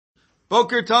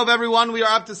Boker Tov, everyone. We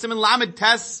are up to Siman Lamed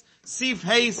Tes, Sif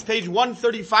Hey, page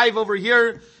 135 over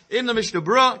here in the Mishnah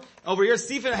Berurah. Over here,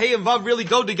 Sif and Hey and Vav really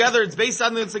go together. It's based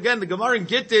on this again. The Gemara in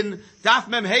Gittin, Daf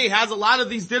Mem Hey, has a lot of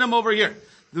these dinim over here.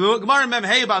 The Gemara in Mem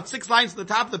Hey, about 6 lines to the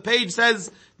top of the page, says,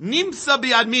 Nimsa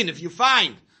bi'admin. If you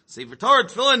find Sefer Torah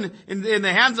Teffilin in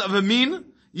the hands of a min,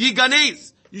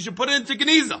 yiganez. You should put it into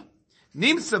Geniza.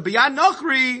 Nimsa bi'ad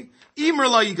nochri.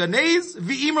 Imrla yiganez,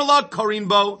 v'imrla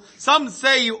korinbo. Some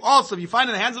say you also, if you find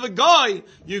it in the hands of a guy,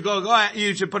 you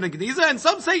you should put in Geniza, and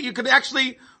some say you could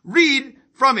actually read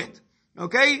from it.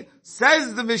 Okay?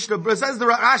 Says the Mishnah, says the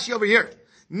Rashi over here.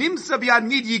 Nimsa bi'ad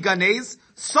mid yiganez,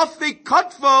 safek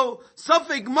katvo,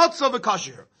 safek motzo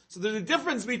v'kasher. So there's a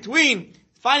difference between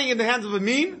finding it in the hands of a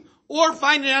min, or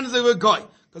finding it in the hands of a guy.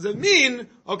 Because a min,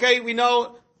 okay, we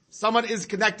know, someone is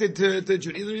connected to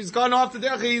Judaism. He's gone off to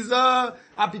there. He's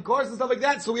apikors and stuff like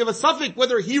that. So we have a suffix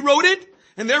whether he wrote it,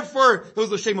 and therefore it was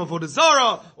the shame of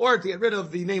Vodazara, or to get rid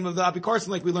of the name of the apikors,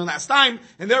 like we learned last time,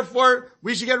 and therefore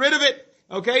we should get rid of it.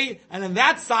 Okay, and on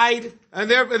that side,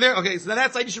 okay, so on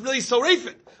that side you should really soref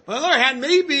it. But on the other hand,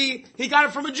 maybe he got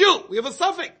it from a Jew. We have a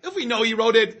suffix. If we know he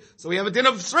wrote it, so we have a din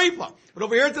of sreifa. But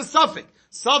over here it's a suffix.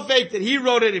 Suffix that he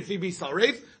wrote it if he be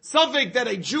soref. Suffix that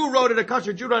a Jew wrote it, a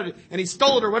kosher Jew wrote it, and he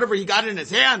stole it or whatever, he got it in his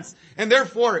hands, and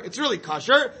therefore it's really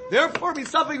kosher. Therefore, we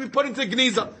suffix we put into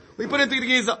Geniza. We put into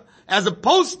Geniza. As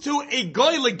opposed to a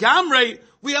goy legamre,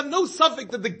 we have no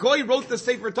suffix that the goy wrote the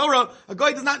Sefer Torah. A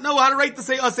goy does not know how to write the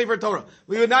Sefer Torah.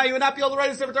 He would not be able to write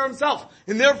a Sefer Torah himself.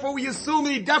 And therefore we assume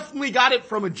he definitely got it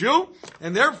from a Jew.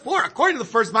 And therefore, according to the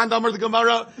first mandam or the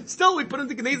Gemara, still we put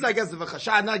into Geniza, I guess, the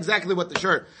chashash, not exactly what the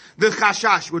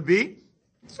chashash would be.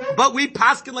 But we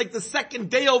paskin like the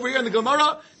second day over here in the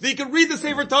Gemara that you can read the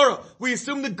Sefer Torah. We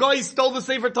assume the guy stole the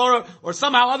Sefer Torah or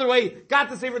somehow other way got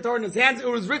the Sefer Torah in his hands. It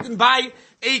was written by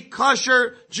a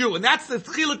kosher Jew. And that's the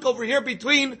chiluk over here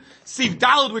between Sif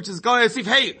Dalad, which is Sif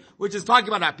Hey, which is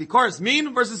talking about apikoros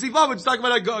min, versus Sif Vav, which is talking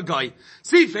about a guy.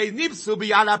 Sif Hey nipsu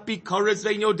biyad apikoros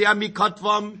ve'ino de'am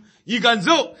mikatvam.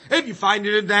 Yiganzu. If you find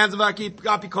it in the hands of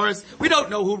apikoros, we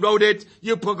don't know who wrote it.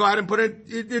 You go ahead and put it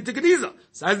into Geniza.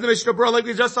 Says the Mishnah Berurah, like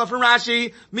we just saw from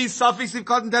Rashi, mi safik siv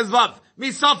katan tezvav, mi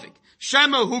safik.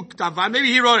 Shema hu ktavan, maybe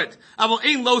he wrote it. Avol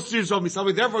ein lo sirshov mi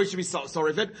safik, therefore we should be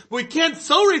sorry fit. But we can't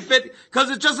sorry fit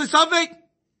because it's just a safik.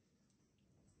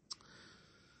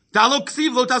 Because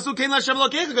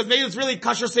maybe it's really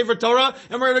kosher Sefer Torah,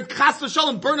 and we're going to chas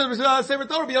v'shalom burn the Sefer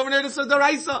Torah, be over there to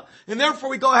Daraisa, and therefore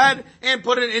we go ahead and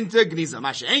put it into Geniza.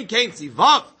 Masha ein kein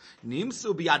tzivav.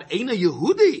 Nimsu biyad eina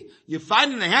Yehudi. You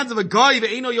find it in the hands of a guy,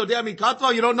 ve'eino yodea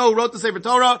mikatva, you don't know who wrote the Sefer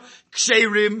Torah.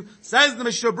 Ksherim, says the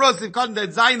Mishnah Berurah, if cotton that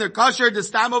zayin, they're kosher, the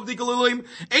stam of the galulim,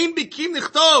 ein bikim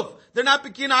nichtov. They're not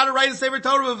bikim how to write a Sefer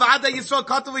Torah, v'vada Yisrael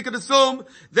katav, we could assume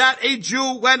that a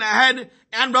Jew went ahead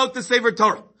and wrote the Sefer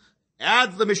Torah.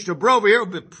 Adds the Mishnah Berurah over here,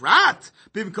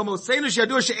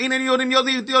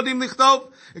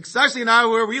 especially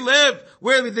now where we live,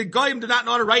 where the Goyim do not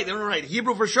know how to write. They don't know how to write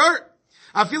Hebrew for sure.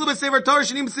 Everyone's gonna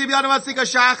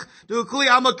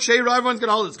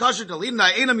hold his kosher.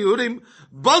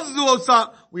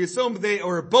 We assume they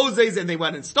were bozes and they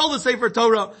went and stole the Sefer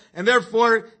Torah, and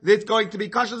therefore it's going to be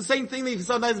kosher. The same thing that you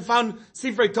sometimes found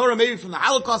Sefer Torah maybe from the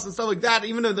Holocaust and stuff like that,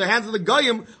 even in the hands of the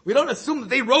Goyim, we don't assume that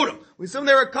they wrote them. We assume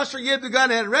they were a kosher yid who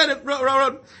got and read it,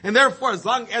 wrote, and therefore as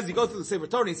long as you go through the Sefer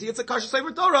Torah and you see it's a kosher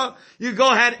Sefer Torah, you go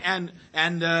ahead and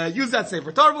use that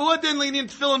Sefer Torah. But what didn't lenient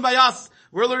Teffilin by us?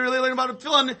 We're really learning about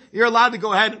Teffilin. You're allowed to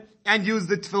go ahead and use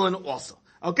the Teffilin also.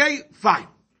 Okay? Fine.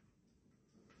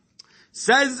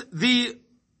 Says the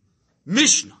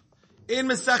Mishnah in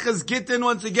Maseches Gittin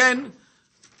once again,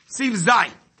 Siv Zay.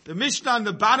 The Mishnah on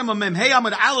the bottom of Mem Hey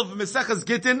Amud Aleph of Maseches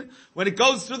Gittin, when it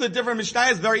goes through the different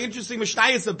Mishnayos, very interesting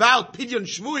Mishnayos about Pidyon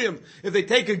Shvuyim. If they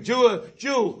take a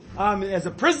Jew as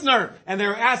a prisoner and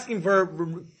they're asking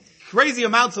for crazy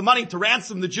amounts of money to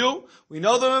ransom the Jew. We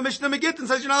know the Mishnah Megittin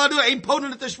says you're not allowed to do it. Ain't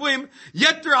potent at the shvuim.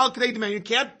 Yetter al kadei demand. You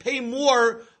can't pay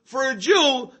more for a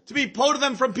Jew to be potent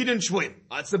them from pidyon shvuim.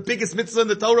 That's the biggest mitzvah in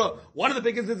the Torah. One of the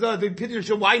biggest is the pidyon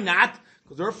shvuim. Why not?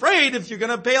 Because they're afraid if you're going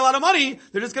to pay a lot of money,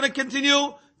 they're just going to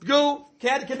continue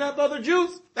can't kidnap other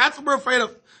Jews. That's what we're afraid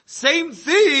of. Same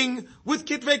thing with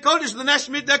Kitvei Kodesh. The next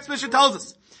Mishnah tells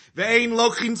us. Ve'ein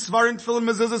lochin svarin tefillin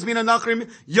mezuzas min anachrim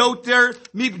yoter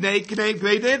mibnei knei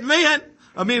kvedet mehen.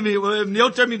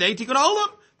 Yoter mibnei tikkun olam.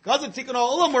 Because of tikkun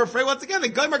olam, we're afraid once again the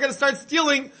Goyim are going to start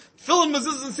stealing tefillin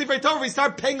mezuzas and Sefer Torah. We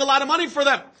start paying a lot of money for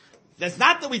them. That's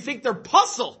not that we think they're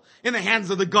puzzle in the hands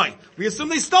of the Goy. We assume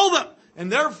they stole them.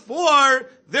 And therefore,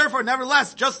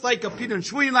 nevertheless, just like a Peter and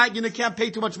Shvuin, like you can't pay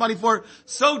too much money for,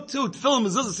 so too, Teffilin,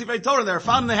 mezuzah, Sifrei Torah, that are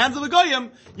found in the hands of the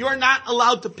Goyim, you are not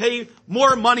allowed to pay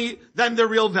more money than their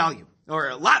real value. Or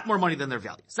a lot more money than their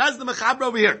value. Says the Mechaber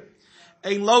over here.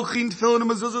 Ein lochin tefillin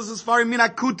mezuzahs as far min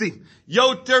akutim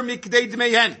yoter mikdei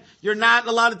dmeihen. You're not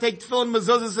allowed to take tefillin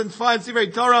mezuzahs and find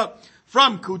Sifrei Torah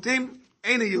from kutim.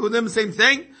 Ein Yehudim, same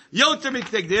thing. Yoter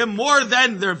mikdei dmeihen, more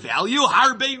than their value.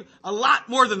 Harbe, a lot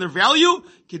more than their value.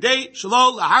 Kidei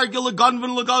shelo lahargil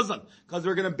laganvin lagazan. Because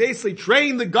we're going to basically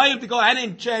train the Goyim to go ahead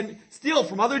and steal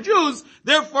from other Jews.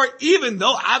 Therefore, even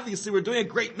though obviously we're doing a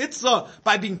great mitzvah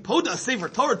by being poda, Sefer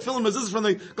Torah, tefillin mezuzahs from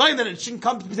the Goyim, that it shouldn't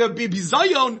come to be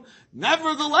bizayon.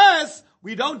 Nevertheless,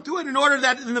 we don't do it in order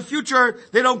that in the future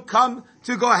they don't come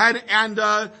to go ahead and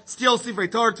steal Sifrei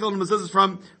Torah, tefillin mezuzahs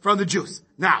from the Jews.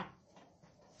 Now,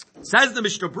 says the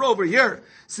Mishnah Bro over here,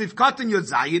 Sifkatan Yod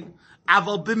Zayin,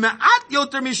 Aval b'me'at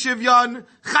yoter mishivyan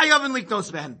chayavin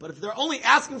liknos behen. But if they're only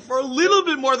asking for a little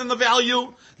bit more than the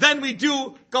value, then we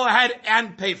do go ahead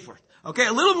and pay for it. Okay,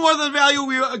 a little more than the value,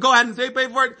 we go ahead and pay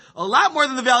for it. A lot more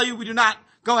than the value, we do not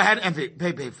go ahead and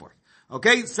pay for it.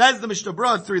 Okay, says the Mishnah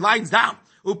Berurah 3 lines down.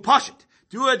 Upashit.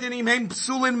 Let's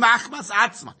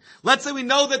say we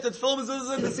know that the tefillin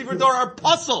mezuzahs and the Sefer Torah are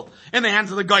puzzle in the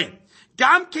hands of the Goyim.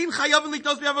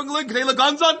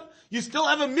 You still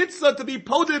have a mitzvah to be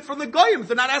poded from the Goyim. If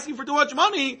they're not asking for too much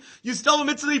money, you still have a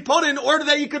mitzvah to be poded in order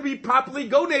that you could be properly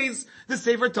gones the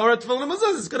Sefer Torah tefillin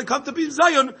mezuzahs. It's going to come to be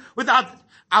Zion without it.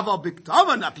 Aval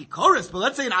biktava, an apikoris, but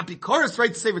let's say an apikoris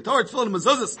writes Sefer Torah, tefillin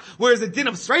mezuzahs, whereas a din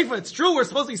of streifa, it's true, we're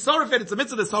supposed to be sorifit, it's a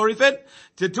mitzvah to sorifit.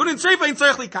 To tune in streifa, in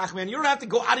tzarech likach, man. You don't have to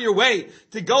go out of your way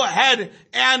to go ahead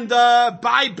and,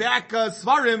 buy back,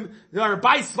 svarim, or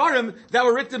buy svarim that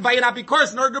were written by an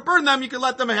apikoris in order to burn them. You can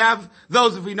let them have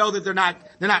those if we know that they're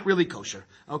not really kosher.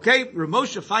 Okay?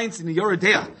 Ramosha finds in the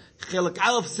Yoredea, Chelak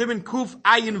Aleph Siman Kuf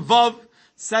Ayin Vav,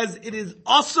 says it is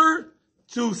usher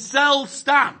to sell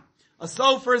stam. A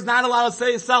sofer is not allowed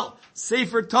to sell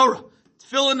Sefer Torah,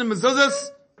 tefillin and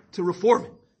mezuzahs to reform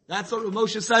it. That's what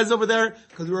Moshe says over there,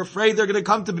 because we're afraid they're going to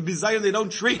come to be bizayon. They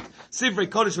don't treat Sefer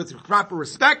Kodesh with proper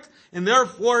respect, and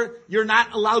therefore you're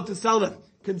not allowed to sell them.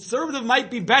 Conservative might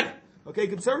be better. Okay,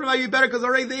 conservative might be better because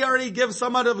they already give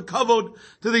somewhat of a kavod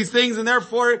to these things, and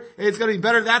therefore it's going to be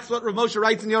better. That's what Rav Moshe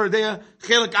writes in Yoredea,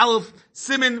 Chelak Aleph,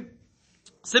 Siman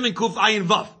Kuf Ayin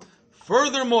Vav.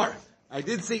 Furthermore, I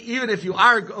did see, even if you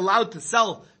are allowed to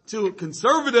sell to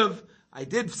conservative, I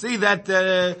did see that,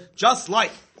 just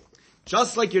like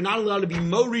you're not allowed to be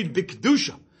morid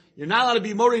b'kedusha. You're not allowed to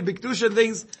be morid b'kedusha and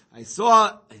things. I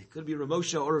saw, it could be Rav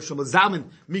Moshe or Shlomo Zalman,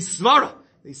 Misvara.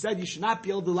 They said you should not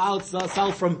be able to allow it to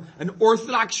sell from an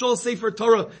Orthodox shul, Sefer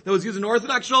Torah, that was used in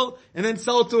Orthodox shul, and then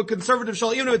sell it to a conservative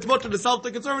shul. Even if it's mutter to sell it to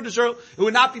a conservative shul, it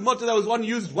would not be mutter that was one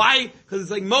used. Why? Because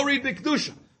it's like morid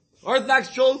b'kedusha.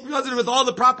 Orthodox shul does it with all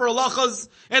the proper halachas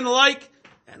and the like,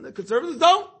 and the conservatives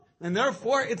don't. And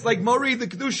therefore, it's like Mori, the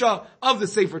Kedusha of the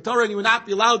Sefer Torah, and you would not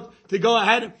be allowed to go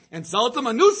ahead and sell it to them.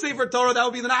 A new Sefer Torah, that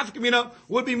would be the Nafkamina,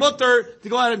 would be mutter to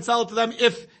go ahead and sell it to them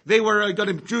if they were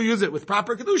going to use it with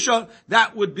proper Kedusha.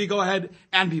 That would be go ahead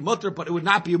and be mutter, but it would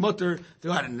not be a mutter to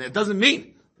go ahead. And it doesn't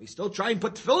mean we still try and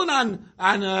put tefillin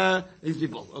on these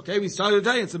people. Okay, we started to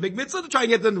tell you, it's a big mitzvah to try and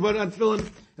get them to put on tefillin.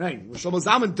 Right. Shlomo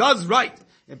Zalman does write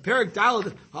in Perek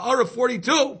Daled, Ha'ara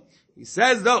 42, he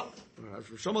says though,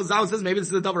 Shlomo Zalman says, maybe this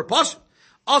is a davar posh,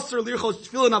 Asr lirchos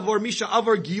tefillin avor misha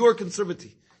avor gior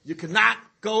conservati. You cannot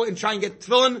go and try and get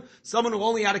tefillin, someone who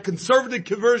only had a conservative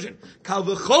conversion. Kal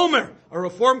v'chomer, a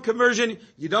reform conversion,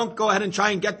 you don't go ahead and try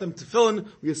and get them tefillin.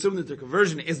 We assume that their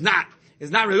conversion is not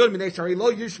really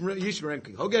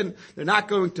good. Again, they're not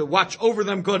going to watch over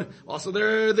them good. Also,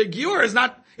 their gior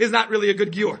is not really a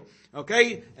good gior.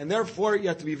 Okay? And therefore, you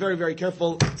have to be very, very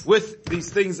careful with these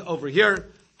things over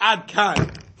here. Ad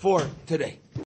kan for today.